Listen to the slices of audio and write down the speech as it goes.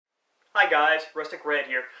Hi guys, Rustic Red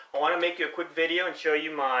here. I want to make you a quick video and show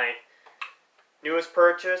you my newest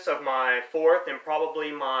purchase of my fourth and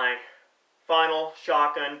probably my final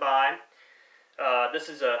shotgun buy. This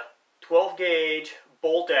is a 12 gauge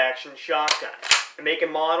bolt action shotgun. The make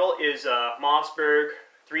and model is a Mossberg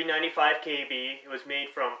 395 KB. It was made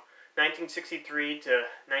from 1963 to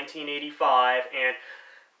 1985, and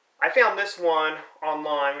I found this one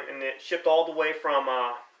online and it shipped all the way from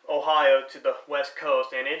Ohio to the West Coast,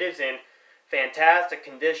 and it is in fantastic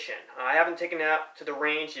condition. I haven't taken it out to the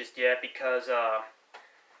range just yet because I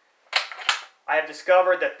have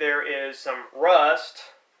discovered that there is some rust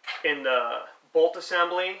in the bolt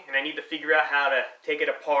assembly, and I need to figure out how to take it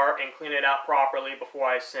apart and clean it out properly before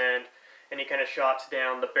I send any kind of shots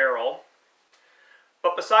down the barrel.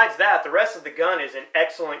 But besides that, the rest of the gun is in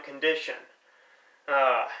excellent condition.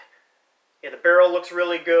 Yeah, the barrel looks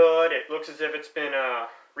really good. It looks as if it's been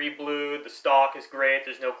re-blued. The stock is great.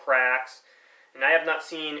 There's no cracks. And I have not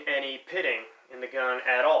seen any pitting in the gun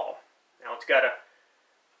at all. Now it's got a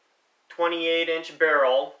 28-inch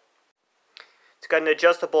barrel. It's got an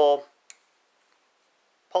adjustable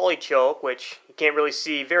poly choke, which you can't really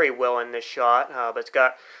see very well in this shot, but it's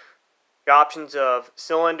got the options of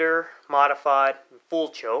cylinder, modified, and full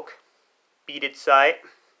choke. Beaded sight.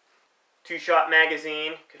 2-shot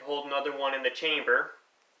magazine, could hold another one in the chamber.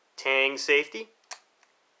 Tang safety.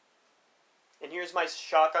 And here's my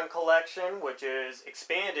shotgun collection, which is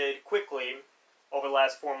expanded quickly over the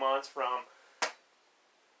last 4 months from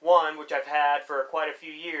one, which I've had for quite a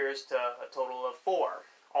few years, to a total of 4.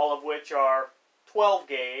 All of which are 12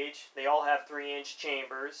 gauge. They all have 3-inch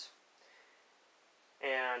chambers.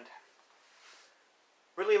 And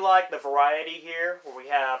really like the variety here, where we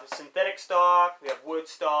have synthetic stock, we have wood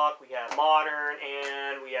stock, we have modern,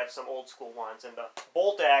 and we have some old school ones. And the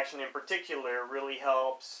bolt action in particular really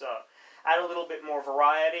helps add a little bit more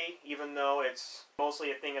variety, even though it's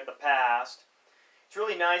mostly a thing of the past. It's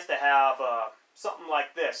really nice to have something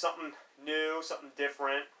like this, something new, something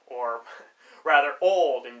different, or rather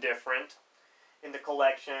old and different in the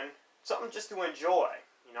collection. Something just to enjoy.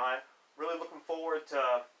 You know, I'm really looking forward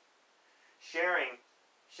to sharing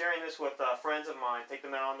this with friends of mine, take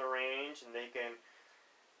them out on the range, and they can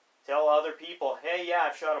tell other people, hey, yeah,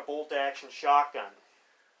 I've shot a bolt action shotgun.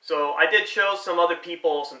 So I did show some other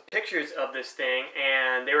people some pictures of this thing,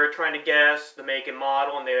 and they were trying to guess the make and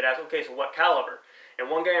model, and they would ask, okay, so what caliber? And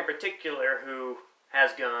one guy in particular who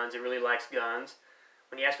has guns and really likes guns,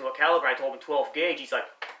 when he asked me what caliber, I told him 12 gauge. He's like,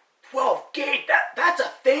 12 gauge? That's a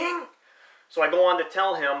thing? So I go on to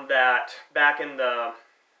tell him that back in the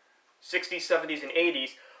 60s, 70s, and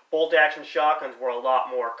 80s, bolt action shotguns were a lot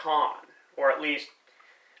more common. Or at least,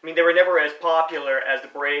 I mean, they were never as popular as the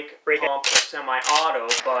brake pump or semi-auto,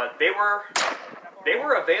 but they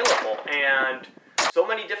were available, and so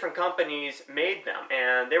many different companies made them,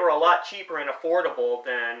 and they were a lot cheaper and affordable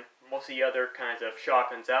than most of the other kinds of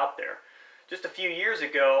shotguns out there. Just a few years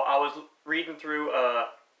ago, I was reading through a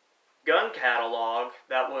gun catalog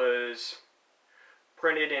that was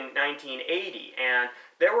printed in 1980, and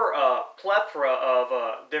there were a plethora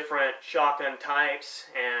of different shotgun types,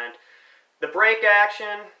 and the brake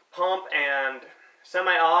action, pump, and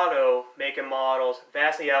semi-auto make and models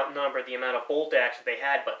vastly outnumbered the amount of bolt action they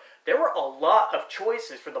had, but there were a lot of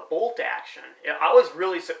choices for the bolt action. I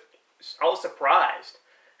was surprised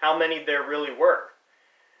how many there really were.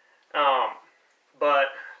 But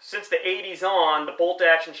since the 80s on, the bolt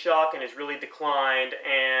action shotgun has really declined,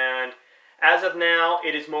 and as of now,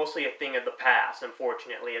 it is mostly a thing of the past,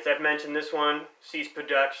 unfortunately. As I've mentioned, this one ceased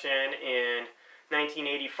production in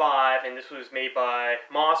 1985, and this was made by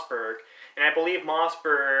Mossberg. And I believe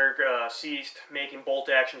Mossberg ceased making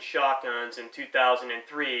bolt-action shotguns in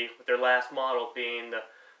 2003, with their last model being the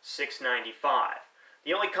 695.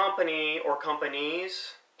 The only company or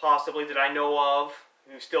companies, possibly, that I know of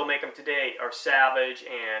who still make them today are Savage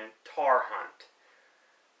and Tar Hunt.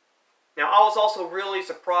 Now, I was also really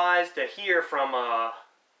surprised to hear from a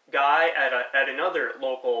guy at another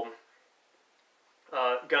local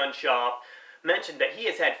gun shop mention that he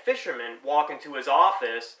has had fishermen walk into his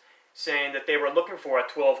office saying that they were looking for a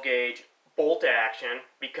 12 gauge bolt action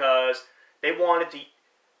because they wanted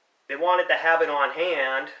to have it on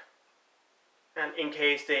hand, and in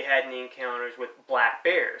case they had any encounters with black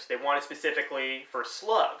bears. They wanted specifically for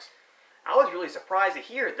slugs. I was really surprised to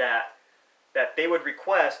hear that they would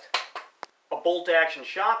request a bolt action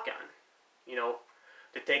shotgun, you know,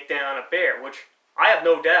 to take down a bear, which I have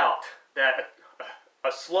no doubt that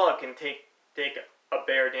a slug can take a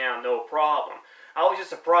bear down no problem. I was just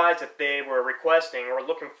surprised that they were requesting or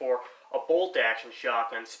looking for a bolt action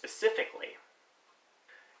shotgun specifically.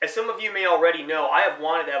 As some of you may already know, I have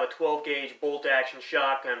wanted to have a 12 gauge bolt action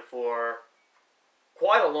shotgun for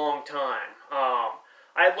quite a long time.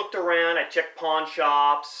 I had looked around, I checked pawn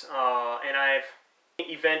shops, and I've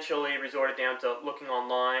eventually resorted down to looking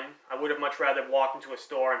online. I would have much rather walked into a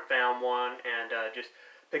store and found one and just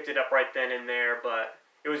picked it up right then and there, but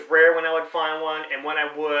it was rare when I would find one, and when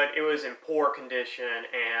I would, it was in poor condition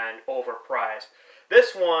and overpriced.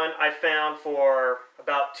 This one I found for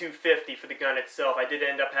about $250 for the gun itself. I did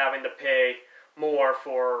end up having to pay more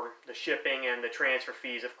for the shipping and the transfer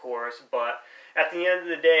fees, of course, but at the end of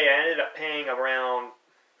the day, I ended up paying around,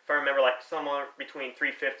 if I remember, like somewhere between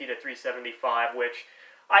 $350 to $375, which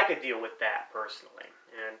I could deal with that personally.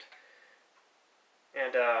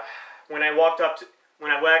 And when I walked up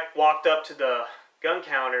to the gun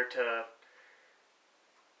counter to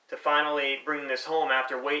finally bring this home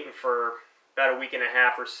after waiting for about a week and a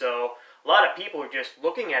half or so, a lot of people were just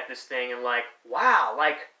looking at this thing and like, wow,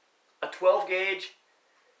 like a 12 gauge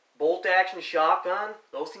bolt action shotgun?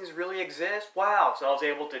 Those things really exist? Wow. So I was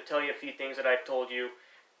able to tell you a few things that I've told you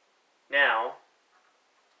now.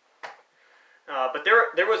 But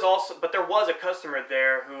there was a customer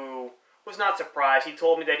there who was not surprised. He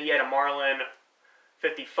told me that he had a Marlin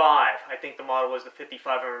 55. I think the model was the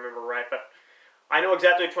 55 if I remember right, but I know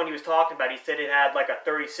exactly which one he was talking about. He said it had like a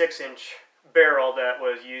 36-inch barrel that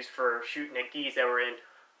was used for shooting at geese that were in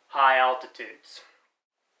high altitudes.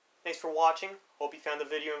 Thanks for watching. Hope you found the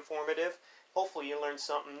video informative. Hopefully you learned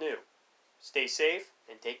something new. Stay safe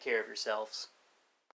and take care of yourselves.